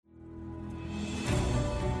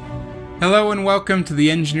Hello and welcome to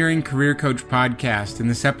the Engineering Career Coach podcast. In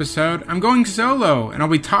this episode, I'm going solo and I'll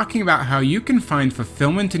be talking about how you can find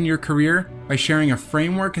fulfillment in your career by sharing a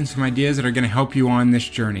framework and some ideas that are going to help you on this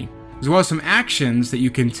journey, as well as some actions that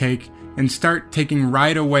you can take and start taking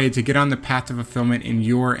right away to get on the path to fulfillment in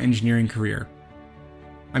your engineering career.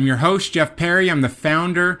 I'm your host, Jeff Perry. I'm the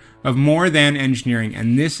founder of More Than Engineering,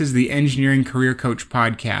 and this is the Engineering Career Coach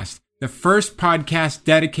podcast, the first podcast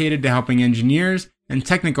dedicated to helping engineers and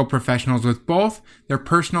technical professionals with both their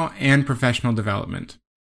personal and professional development.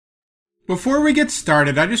 Before we get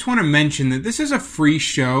started, I just want to mention that this is a free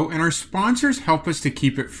show and our sponsors help us to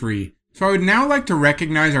keep it free. So I would now like to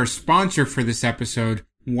recognize our sponsor for this episode,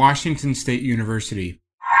 Washington State University.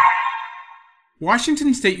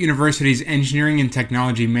 Washington State University's Engineering and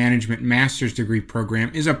Technology Management Master's Degree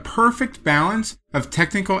program is a perfect balance of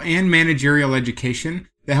technical and managerial education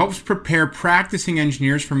that helps prepare practicing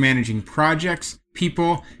engineers for managing projects,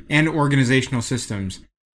 people, and organizational systems.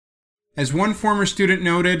 As one former student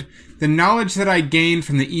noted, the knowledge that I gained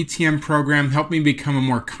from the ETM program helped me become a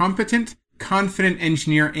more competent, confident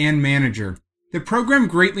engineer and manager. The program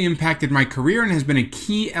greatly impacted my career and has been a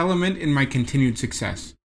key element in my continued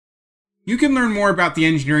success. You can learn more about the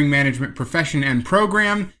engineering management profession and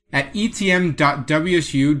program at etm.wsu.edu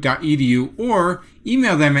or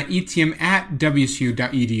email them at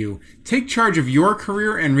etm@wsu.edu. Take charge of your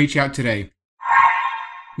career and reach out today.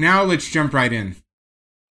 Now let's jump right in.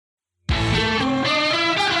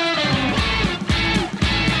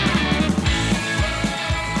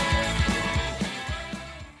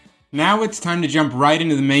 Now it's time to jump right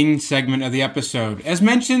into the main segment of the episode. As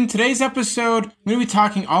mentioned, today's episode, I'm going to be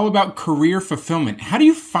talking all about career fulfillment. How do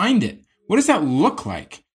you find it? What does that look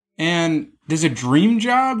like? And does a dream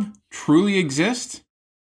job truly exist?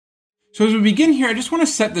 So as we begin here, I just want to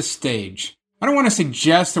set the stage. I don't want to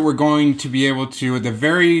suggest that we're going to be able to, at the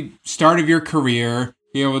very start of your career,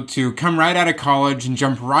 be able to come right out of college and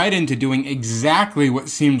jump right into doing exactly what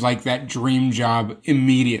seems like that dream job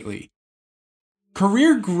immediately.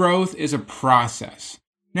 Career growth is a process.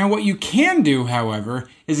 Now, what you can do, however,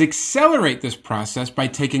 is accelerate this process by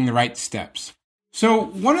taking the right steps. So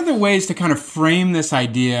one of the ways to kind of frame this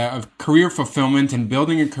idea of career fulfillment and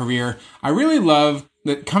building a career, I really love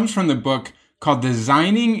that comes from the book called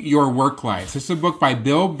Designing Your Work Life. This is a book by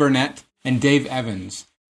Bill Burnett and Dave Evans.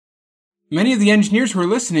 Many of the engineers who are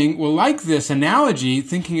listening will like this analogy,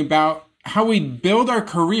 thinking about how we build our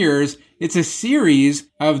careers. It's a series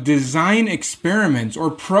of design experiments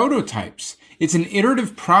or prototypes. It's an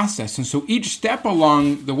iterative process. And so each step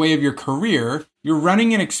along the way of your career, you're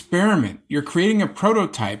running an experiment. You're creating a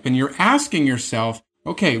prototype and you're asking yourself,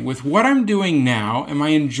 okay, with what I'm doing now, am I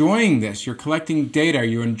enjoying this? You're collecting data. Are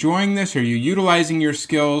you enjoying this? Are you utilizing your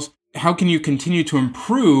skills? How can you continue to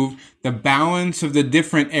improve the balance of the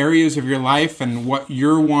different areas of your life and what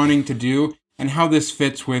you're wanting to do and how this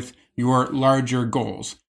fits with your larger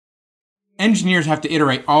goals? Engineers have to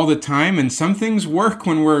iterate all the time, and some things work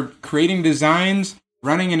when we're creating designs,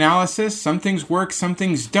 running analysis. Some things work, some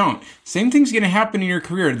things don't. Same thing's going to happen in your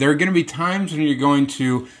career. There are going to be times when you're going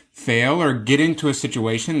to fail or get into a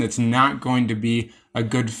situation that's not going to be a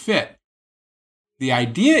good fit. The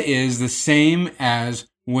idea is the same as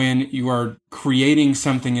when you are creating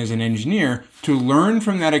something as an engineer, to learn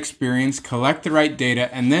from that experience, collect the right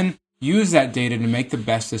data, and then use that data to make the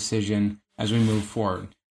best decision as we move forward.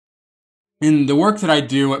 In the work that I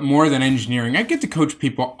do at More Than Engineering, I get to coach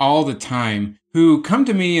people all the time who come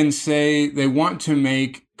to me and say they want to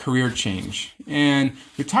make career change. And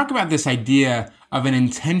we talk about this idea of an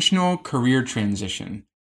intentional career transition.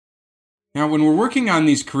 Now, when we're working on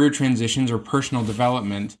these career transitions or personal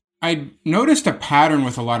development, I noticed a pattern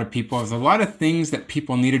with a lot of people of a lot of things that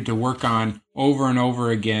people needed to work on over and over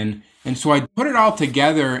again. And so I put it all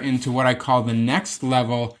together into what I call the next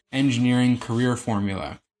level engineering career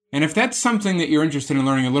formula. And if that's something that you're interested in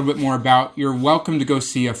learning a little bit more about, you're welcome to go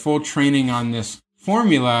see a full training on this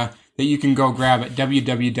formula that you can go grab at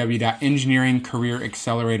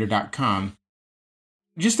www.engineeringcareeraccelerator.com.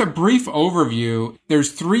 Just a brief overview,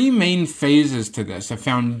 there's three main phases to this: a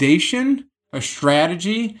foundation, a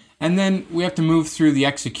strategy, and then we have to move through the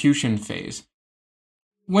execution phase.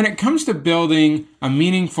 When it comes to building a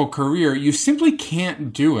meaningful career, you simply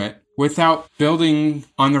can't do it without building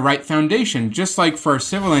on the right foundation. Just like for our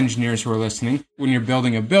civil engineers who are listening, when you're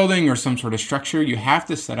building a building or some sort of structure, you have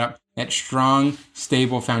to set up that strong,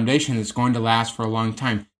 stable foundation that's going to last for a long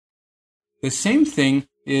time. The same thing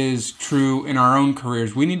is true in our own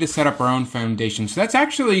careers. We need to set up our own foundation. So that's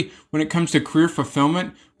actually, when it comes to career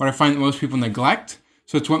fulfillment, what I find that most people neglect.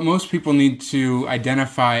 So it's what most people need to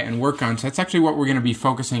identify and work on. So that's actually what we're going to be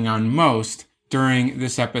focusing on most during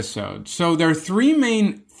this episode. So there are three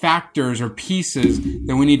main factors or pieces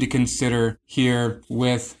that we need to consider here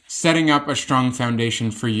with setting up a strong foundation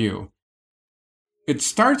for you. It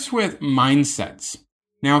starts with mindsets.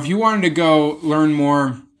 Now, if you wanted to go learn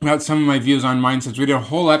more about some of my views on mindsets, we did a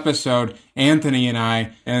whole episode, Anthony and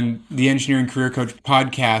I, and the Engineering Career Coach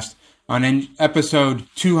podcast on episode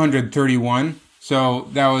 231. So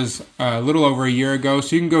that was a little over a year ago.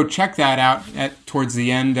 So you can go check that out towards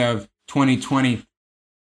the end of 2020.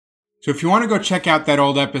 So if you want to go check out that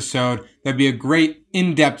old episode, that'd be a great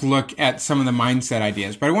in-depth look at some of the mindset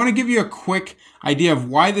ideas. But I want to give you a quick idea of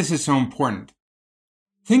why this is so important.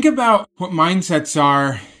 Think about what mindsets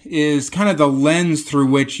are is kind of the lens through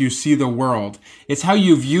which you see the world. It's how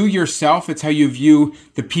you view yourself. It's how you view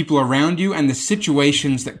the people around you and the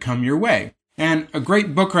situations that come your way. And a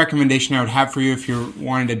great book recommendation I would have for you if you're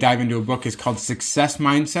wanting to dive into a book is called Success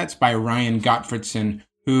Mindsets by Ryan Gottfredson,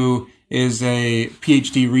 who is a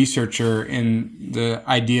PhD researcher in the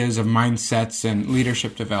ideas of mindsets and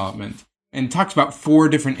leadership development, and talks about 4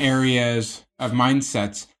 different areas of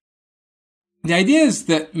mindsets. The idea is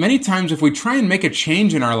that many times if we try and make a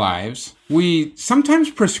change in our lives, we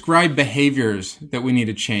sometimes prescribe behaviors that we need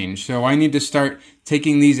to change. So I need to start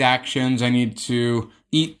taking these actions. I need to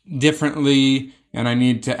eat differently, and I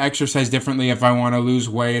need to exercise differently if I want to lose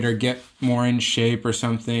weight or get more in shape or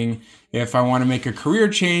something. If I want to make a career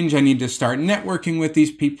change, I need to start networking with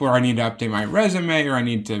these people, or I need to update my resume, or I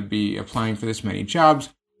need to be applying for this many jobs,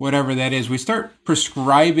 whatever that is. We start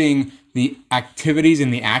prescribing the activities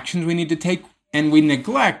and the actions we need to take, and we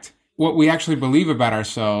neglect what we actually believe about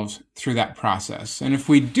ourselves through that process. And if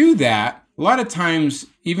we do that, a lot of times,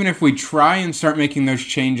 even if we try and start making those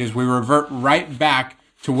changes, we revert right back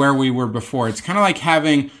to where we were before. It's kind of like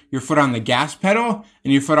having your foot on the gas pedal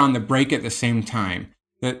and your foot on the brake at the same time.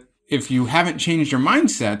 That if you haven't changed your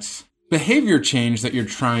mindsets, behavior change that you're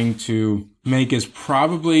trying to make is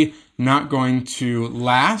probably not going to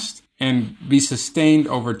last and be sustained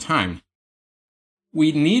over time.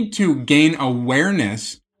 We need to gain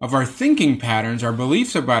awareness of our thinking patterns, our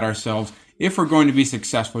beliefs about ourselves, if we're going to be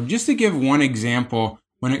successful. Just to give one example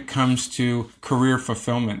when it comes to career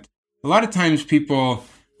fulfillment. A lot of times people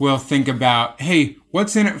will think about, hey,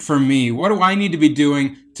 what's in it for me? What do I need to be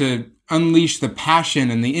doing to unleash the passion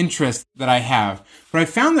and the interest that I have? But I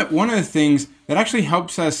found that one of the things that actually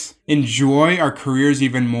helps us enjoy our careers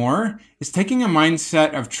even more is taking a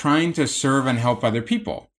mindset of trying to serve and help other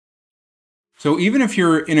people. So even if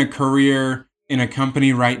you're in a career in a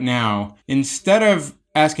company right now, instead of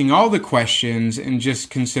asking all the questions and just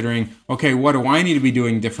considering, okay, what do I need to be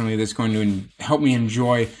doing differently that's going to help me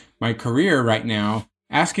enjoy my career right now,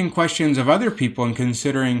 asking questions of other people and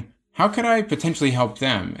considering, how could I potentially help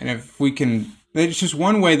them? And if we can, it's just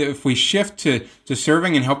one way that if we shift to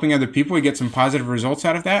serving and helping other people, we get some positive results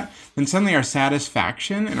out of that, then suddenly our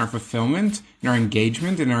satisfaction and our fulfillment and our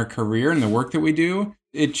engagement in our career and the work that we do,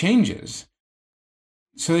 it changes.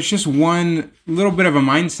 So it's just one little bit of a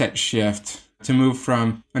mindset shift to move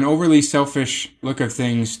from an overly selfish look of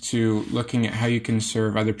things to looking at how you can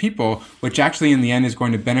serve other people, which actually in the end is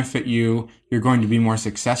going to benefit you. You're going to be more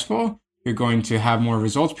successful. You're going to have more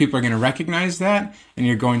results. People are going to recognize that, and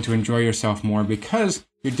you're going to enjoy yourself more because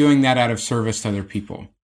you're doing that out of service to other people.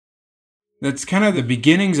 That's kind of the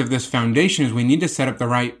beginnings of this foundation is we need to set up the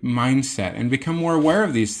right mindset and become more aware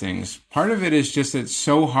of these things. Part of it is just it's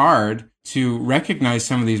so hard to recognize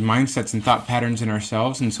some of these mindsets and thought patterns in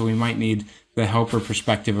ourselves, and so we might need the help or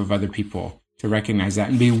perspective of other people to recognize that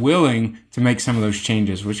and be willing to make some of those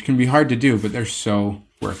changes, which can be hard to do, but they're so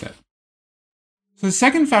worth it. So the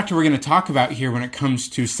second factor we're going to talk about here when it comes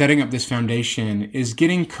to setting up this foundation is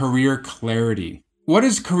getting career clarity. What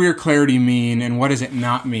does career clarity mean and what does it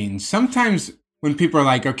not mean? Sometimes when people are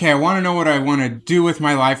like, okay, I want to know what I want to do with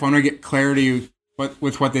my life, I want to get clarity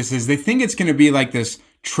with what this is, they think it's going to be like this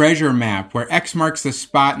treasure map where X marks the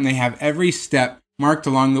spot and they have every step marked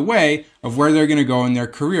along the way of where they're going to go in their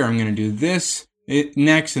career. I'm going to do this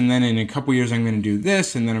next, and then in a couple years I'm going to do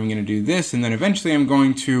this, and then I'm going to do this, and then eventually I'm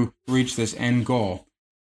going to reach this end goal.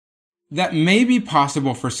 That may be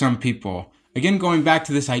possible for some people. Again, going back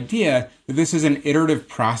to this idea that this is an iterative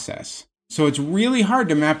process. So it's really hard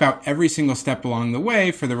to map out every single step along the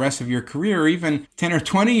way for the rest of your career, even 10 or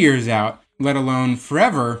 20 years out, let alone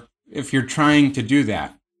forever, if you're trying to do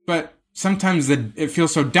that. But sometimes it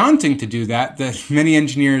feels so daunting to do that many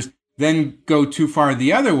engineers then go too far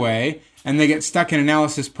the other way and they get stuck in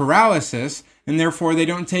analysis paralysis, and therefore they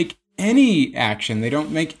don't take any action. They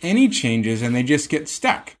don't make any changes and they just get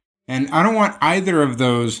stuck. And I don't want either of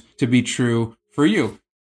those to be true for you.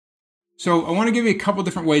 So I want to give you a couple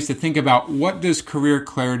different ways to think about what does career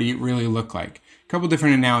clarity really look like. A couple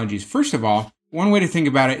different analogies. First of all, one way to think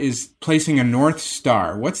about it is placing a North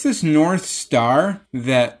Star. What's this North Star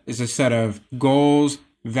that is a set of goals,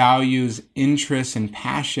 values, interests, and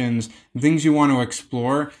passions, things you want to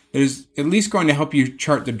explore, that is at least going to help you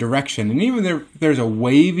chart the direction. And even if there's a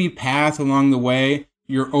wavy path along the way,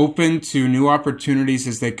 you're open to new opportunities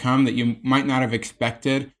as they come that you might not have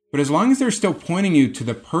expected. But as long as they're still pointing you to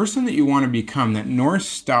the person that you want to become, that North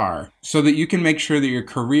Star, so that you can make sure that your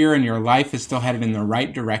career and your life is still headed in the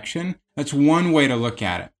right direction, that's one way to look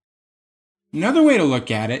at it. Another way to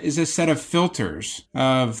look at it is a set of filters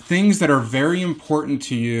of things that are very important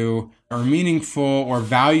to you or meaningful or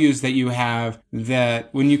values that you have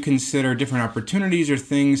that when you consider different opportunities or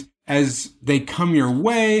things as they come your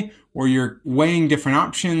way or you're weighing different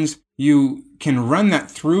options, you can run that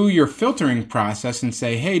through your filtering process and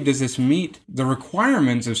say, hey, does this meet the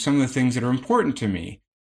requirements of some of the things that are important to me?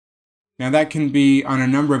 Now, that can be on a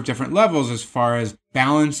number of different levels as far as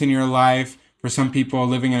balance in your life. For some people,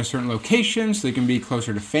 living in a certain location so they can be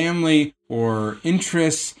closer to family, or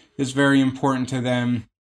interests is very important to them.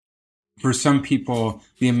 For some people,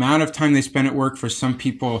 the amount of time they spend at work. For some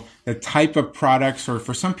people, the type of products. Or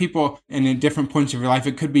for some people, and in different points of your life,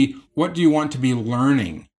 it could be, what do you want to be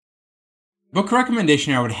learning? Book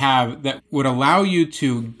recommendation I would have that would allow you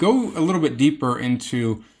to go a little bit deeper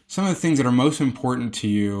into some of the things that are most important to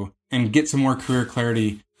you and get some more career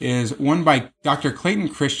clarity is one by Dr. Clayton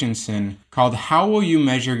Christensen called How Will You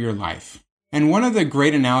Measure Your Life? And one of the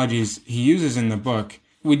great analogies he uses in the book,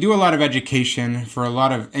 we do a lot of education for a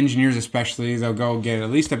lot of engineers especially. They'll go get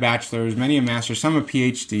at least a bachelor's, many a master's, some a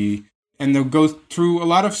PhD, and they'll go through a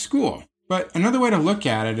lot of school. But another way to look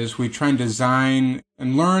at it is we try and design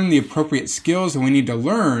and learn the appropriate skills that we need to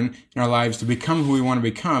learn in our lives to become who we want to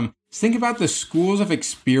become. Think about the schools of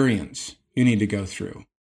experience you need to go through.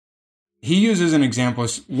 He uses an example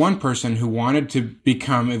as one person who wanted to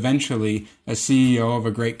become eventually a CEO of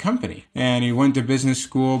a great company. And he went to business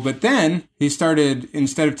school, but then he started,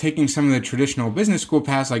 instead of taking some of the traditional business school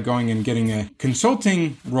paths, like going and getting a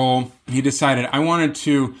consulting role, he decided, I wanted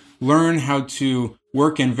to learn how to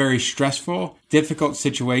work in very stressful, difficult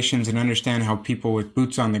situations and understand how people with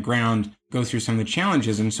boots on the ground go through some of the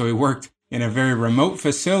challenges. And so he worked in a very remote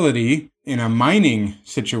facility in a mining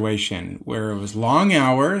situation where it was long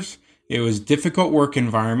hours. It was a difficult work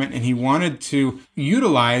environment, and he wanted to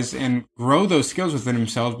utilize and grow those skills within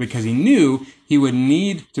himself because he knew he would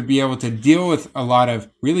need to be able to deal with a lot of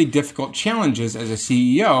really difficult challenges as a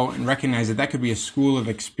CEO and recognize that that could be a school of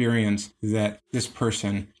experience that this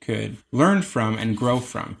person could learn from and grow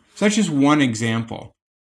from. So that's just one example.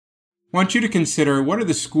 I want you to consider what are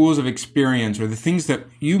the schools of experience or the things that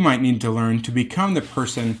you might need to learn to become the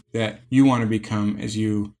person that you want to become as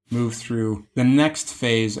you move through the next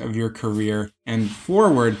phase of your career and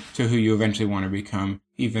forward to who you eventually want to become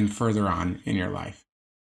even further on in your life.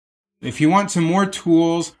 If you want some more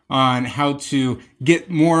tools on how to get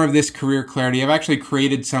more of this career clarity, I've actually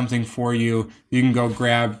created something for you you can go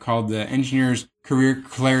grab called the Engineer's Career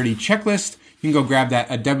Clarity Checklist. You can go grab that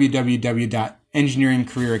at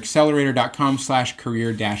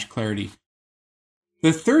www.engineeringcareeraccelerator.com/career-clarity.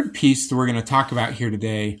 The third piece that we're going to talk about here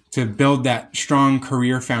today to build that strong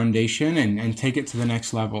career foundation and take it to the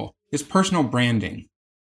next level is personal branding.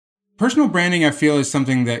 Personal branding, I feel, is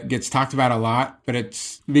something that gets talked about a lot, but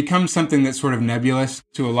it's become something that's sort of nebulous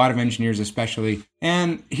to a lot of engineers especially.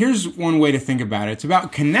 And here's one way to think about it. It's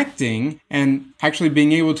about connecting and actually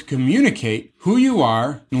being able to communicate who you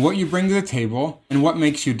are and what you bring to the table and what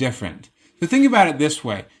makes you different. So think about it this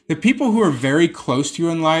way. The people who are very close to you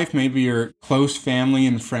in life, maybe your close family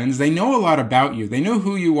and friends, they know a lot about you. They know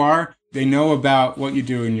who you are. They know about what you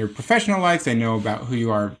do in your professional life. They know about who you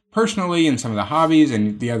are personally and some of the hobbies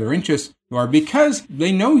and the other interests you are because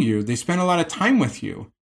they know you. They spend a lot of time with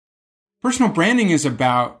you. Personal branding is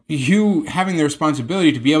about you having the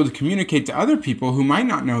responsibility to be able to communicate to other people who might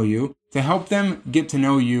not know you to help them get to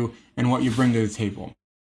know you and what you bring to the table.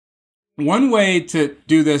 One way to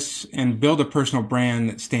do this and build a personal brand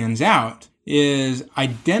that stands out is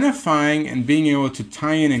identifying and being able to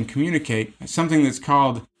tie in and communicate something that's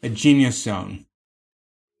called a genius zone.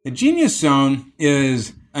 A genius zone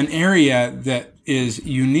is an area that is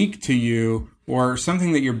unique to you or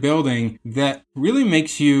something that you're building that really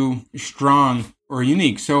makes you strong or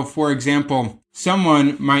unique. So, for example,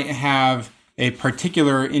 someone might have a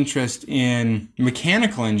particular interest in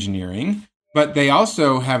mechanical engineering, but they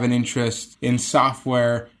also have an interest in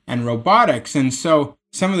software and robotics. And so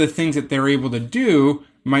some of the things that they're able to do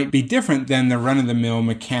might be different than the run-of-the-mill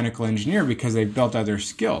mechanical engineer because they've built other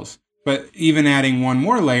skills. But even adding one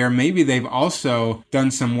more layer, maybe they've also done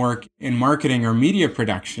some work in marketing or media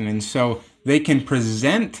production. And so they can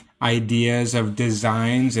present ideas of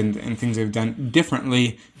designs and things they've done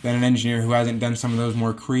differently than an engineer who hasn't done some of those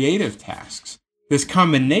more creative tasks. This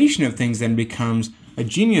combination of things then becomes a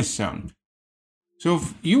genius zone. So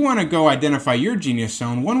if you want to go identify your genius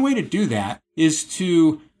zone, one way to do that is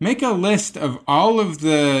to make a list of all of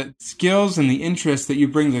the skills and the interests that you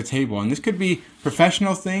bring to the table. And this could be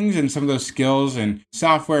professional things and some of those skills and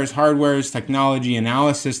softwares, hardwares, technology,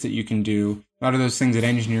 analysis that you can do. A lot of those things that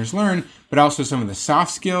engineers learn, but also some of the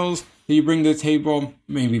soft skills that you bring to the table,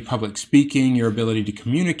 maybe public speaking, your ability to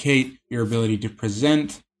communicate, your ability to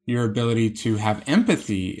present, your ability to have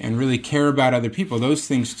empathy and really care about other people, those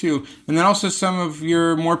things too. And then also some of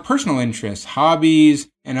your more personal interests, hobbies,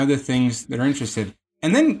 and other things that are interested.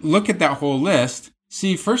 And then look at that whole list.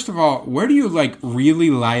 See, first of all, where do you really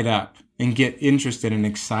light up and get interested and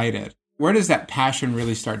excited? Where does that passion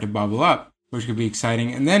really start to bubble up, which could be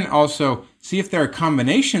exciting? And then also see if there are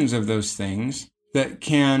combinations of those things that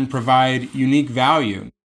can provide unique value.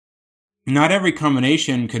 Not every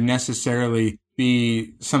combination could necessarily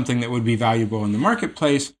be something that would be valuable in the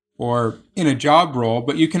marketplace or in a job role,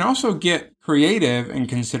 but you can also get creative in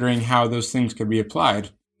considering how those things could be applied.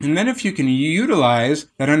 And then if you can utilize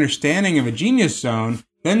that understanding of a genius zone,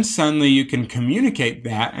 then suddenly you can communicate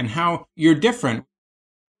that and how you're different.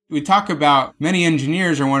 We talk about many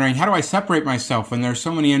engineers are wondering, how do I separate myself when there's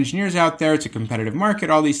so many engineers out there? It's a competitive market,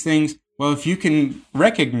 all these things. Well, if you can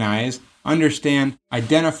recognize, understand,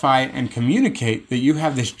 identify, and communicate that you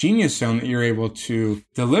have this genius zone that you're able to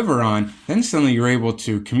deliver on, then suddenly you're able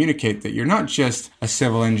to communicate that you're not just a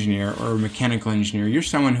civil engineer or a mechanical engineer. You're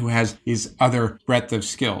someone who has these other breadth of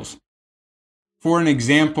skills. For an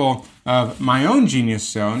example of my own genius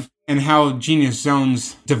zone and how genius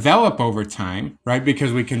zones develop over time, right?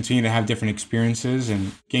 Because we continue to have different experiences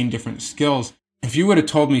and gain different skills. If you would have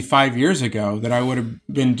told me 5 years ago that I would have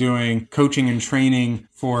been doing coaching and training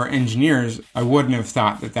for engineers, I wouldn't have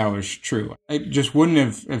thought that that was true. I just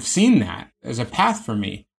wouldn't have seen that as a path for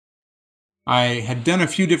me. I had done a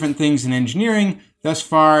few different things in engineering. Thus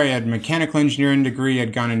far, I had a mechanical engineering degree.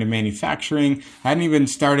 I'd gone into manufacturing. I hadn't even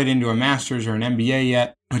started into a master's or an MBA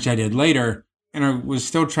yet, which I did later. And I was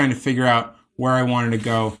still trying to figure out where I wanted to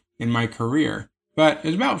go in my career. But it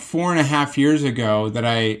was about 4.5 years ago that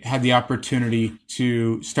I had the opportunity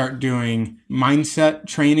to start doing mindset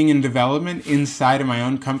training and development inside of my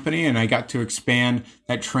own company. And I got to expand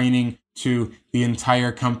that training to the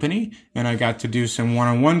entire company. And I got to do some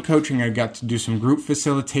one-on-one coaching. I got to do some group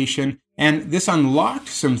facilitation. And this unlocked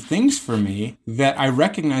some things for me that I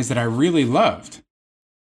recognized that I really loved.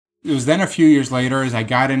 It was then a few years later, as I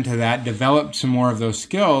got into that, developed some more of those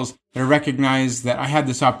skills, that I recognized that I had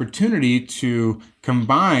this opportunity to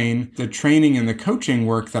combine the training and the coaching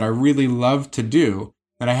work that I really loved to do,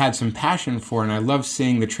 that I had some passion for, and I loved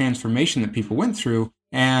seeing the transformation that people went through,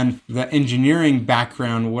 and the engineering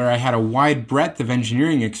background where I had a wide breadth of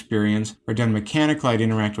engineering experience. I'd done mechanical, I'd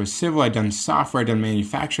interact with civil, I'd done software, I'd done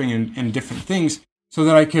manufacturing and different things, so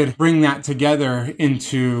that I could bring that together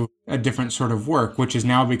into a different sort of work, which has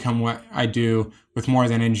now become what I do with more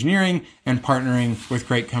than engineering and partnering with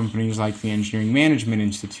great companies like the Engineering Management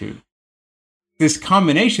Institute. This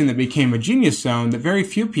combination that became a genius zone that very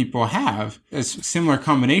few people have, a similar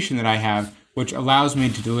combination that I have, which allows me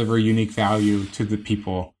to deliver unique value to the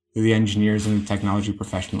people, the engineers and the technology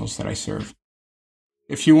professionals that I serve.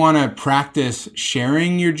 If you want to practice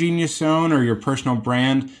sharing your genius zone or your personal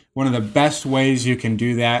brand, one of the best ways you can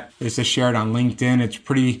do that is to share it on LinkedIn. It's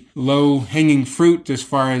pretty low-hanging fruit as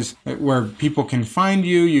far as where people can find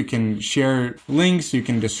you. You can share links. You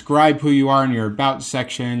can describe who you are in your About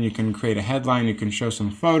section. You can create a headline. You can show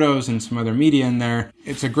some photos and some other media in there.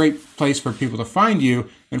 It's a great place for people to find you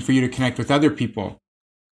and for you to connect with other people.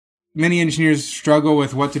 Many engineers struggle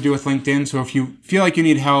with what to do with LinkedIn, so if you feel like you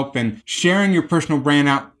need help in sharing your personal brand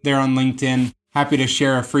out there on LinkedIn, happy to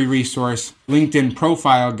share a free resource, LinkedIn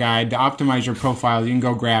profile guide to optimize your profile. You can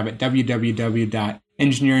go grab it,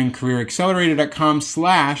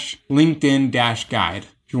 www.engineeringcareeraccelerator.com/LinkedIn-guide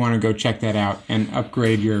if you want to go check that out and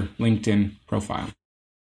upgrade your LinkedIn profile.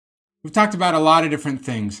 We've talked about a lot of different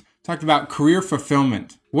things. Talked about career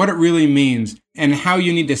fulfillment, what it really means, and how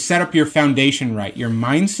you need to set up your foundation right. Your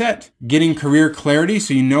mindset, getting career clarity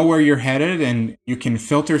so you know where you're headed and you can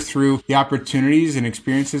filter through the opportunities and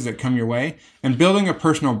experiences that come your way, and building a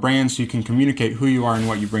personal brand so you can communicate who you are and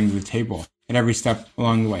what you bring to the table at every step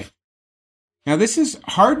along the way. Now, this is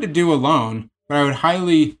hard to do alone, but I would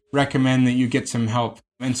highly recommend that you get some help.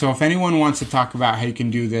 And so if anyone wants to talk about how you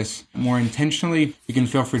can do this more intentionally, you can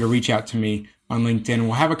feel free to reach out to me on LinkedIn.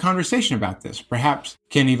 We'll have a conversation about this. Perhaps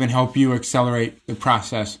can even help you accelerate the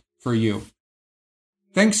process for you.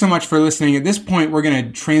 Thanks so much for listening. At this point, we're going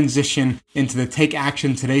to transition into the Take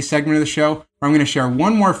Action Today segment of the show, where I'm going to share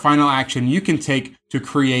one more final action you can take to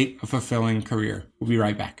create a fulfilling career. We'll be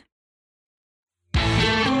right back.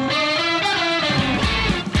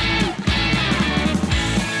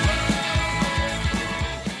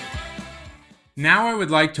 Now I would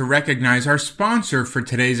like to recognize our sponsor for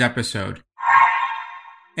today's episode.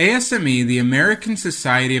 ASME, the American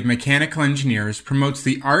Society of Mechanical Engineers, promotes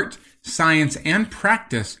the art, science, and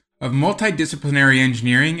practice of multidisciplinary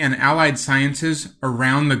engineering and allied sciences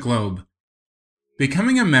around the globe.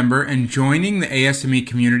 Becoming a member and joining the ASME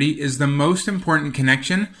community is the most important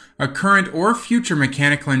connection a current or future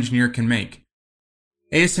mechanical engineer can make.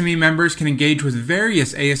 ASME members can engage with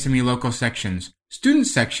various ASME local sections. Student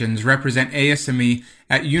sections represent ASME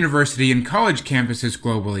at university and college campuses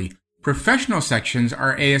globally. Professional sections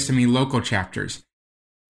are ASME local chapters.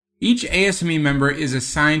 Each ASME member is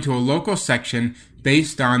assigned to a local section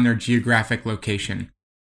based on their geographic location.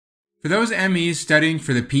 For those MEs studying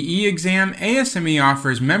for the PE exam, ASME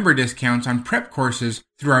offers member discounts on prep courses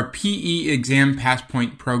through our PE Exam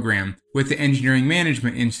Passpoint program with the Engineering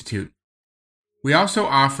Management Institute. We also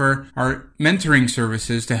offer our mentoring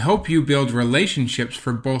services to help you build relationships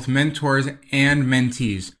for both mentors and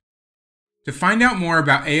mentees. To find out more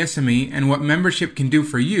about ASME and what membership can do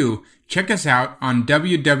for you, check us out on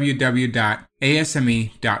www.asme.org.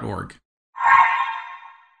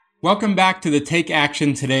 Welcome back to the Take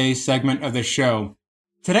Action Today segment of the show.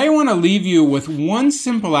 Today I want to leave you with one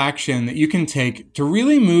simple action that you can take to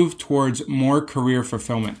really move towards more career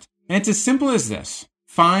fulfillment. And it's as simple as this.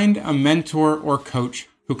 Find a mentor or coach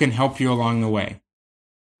who can help you along the way.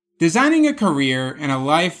 Designing a career and a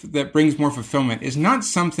life that brings more fulfillment is not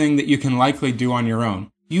something that you can likely do on your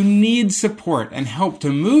own. You need support and help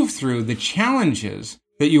to move through the challenges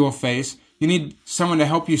that you will face. You need someone to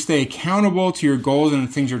help you stay accountable to your goals and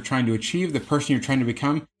the things you're trying to achieve, the person you're trying to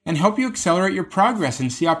become, and help you accelerate your progress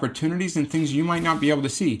and see opportunities and things you might not be able to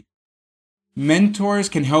see. Mentors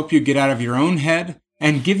can help you get out of your own head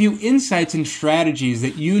and give you insights and strategies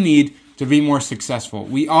that you need to be more successful.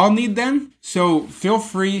 We all need them, so feel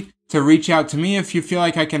free to reach out to me if you feel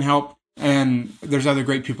like I can help. And there's other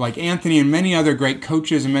great people like Anthony and many other great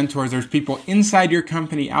coaches and mentors. There's people inside your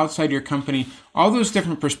company, outside your company. All those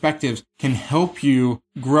different perspectives can help you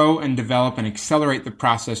grow and develop and accelerate the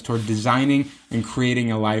process toward designing and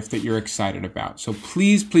creating a life that you're excited about. So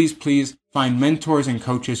please, please, please find mentors and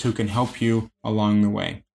coaches who can help you along the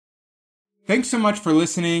way. Thanks so much for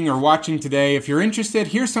listening or watching today. If you're interested,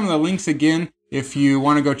 here's some of the links again if you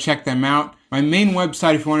want to go check them out. My main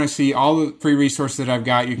website, if you want to see all the free resources that I've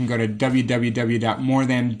got, you can go to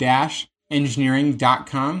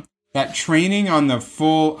www.morethan-engineering.com. That training on the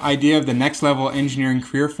full idea of the next level engineering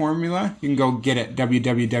career formula, you can go get it at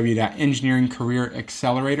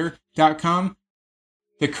www.engineeringcareeraccelerator.com.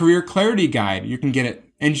 The Career Clarity Guide, you can get it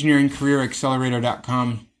at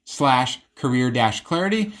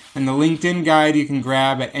engineeringcareeraccelerator.com/career-clarity. And the LinkedIn guide you can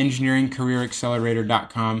grab at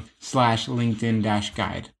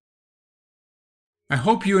engineeringcareeraccelerator.com/LinkedIn-guide. I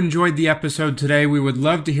hope you enjoyed the episode today. We would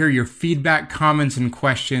love to hear your feedback, comments, and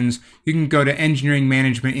questions. You can go to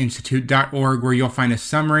engineeringmanagementinstitute.org where you'll find a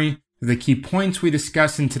summary of the key points we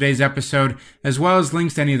discussed in today's episode, as well as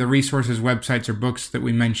links to any of the resources, websites, or books that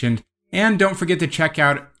we mentioned. And don't forget to check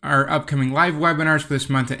out our upcoming live webinars for this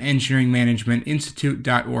month at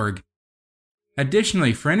engineeringmanagementinstitute.org.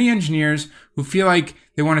 Additionally, for any engineers who feel like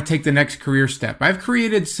they want to take the next career step, I've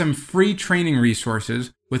created some free training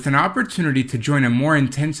resources with an opportunity to join a more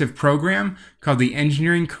intensive program called the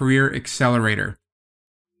Engineering Career Accelerator.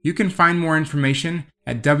 You can find more information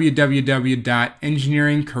at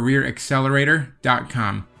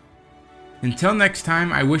www.engineeringcareeraccelerator.com. Until next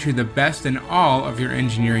time, I wish you the best in all of your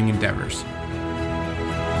engineering endeavors.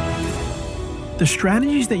 The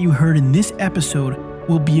strategies that you heard in this episode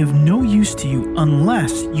will be of no use to you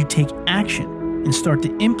unless you take action and start to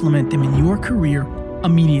implement them in your career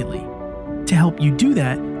immediately. To help you do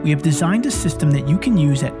that, we have designed a system that you can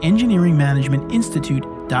use at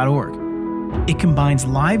engineeringmanagementinstitute.org. It combines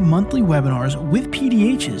live monthly webinars with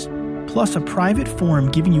PDHs, plus a private forum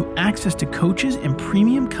giving you access to coaches and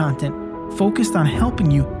premium content focused on helping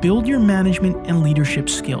you build your management and leadership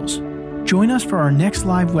skills. Join us for our next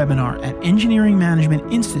live webinar at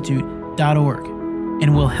engineeringmanagementinstitute.org,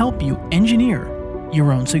 and we'll help you engineer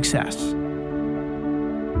your own success.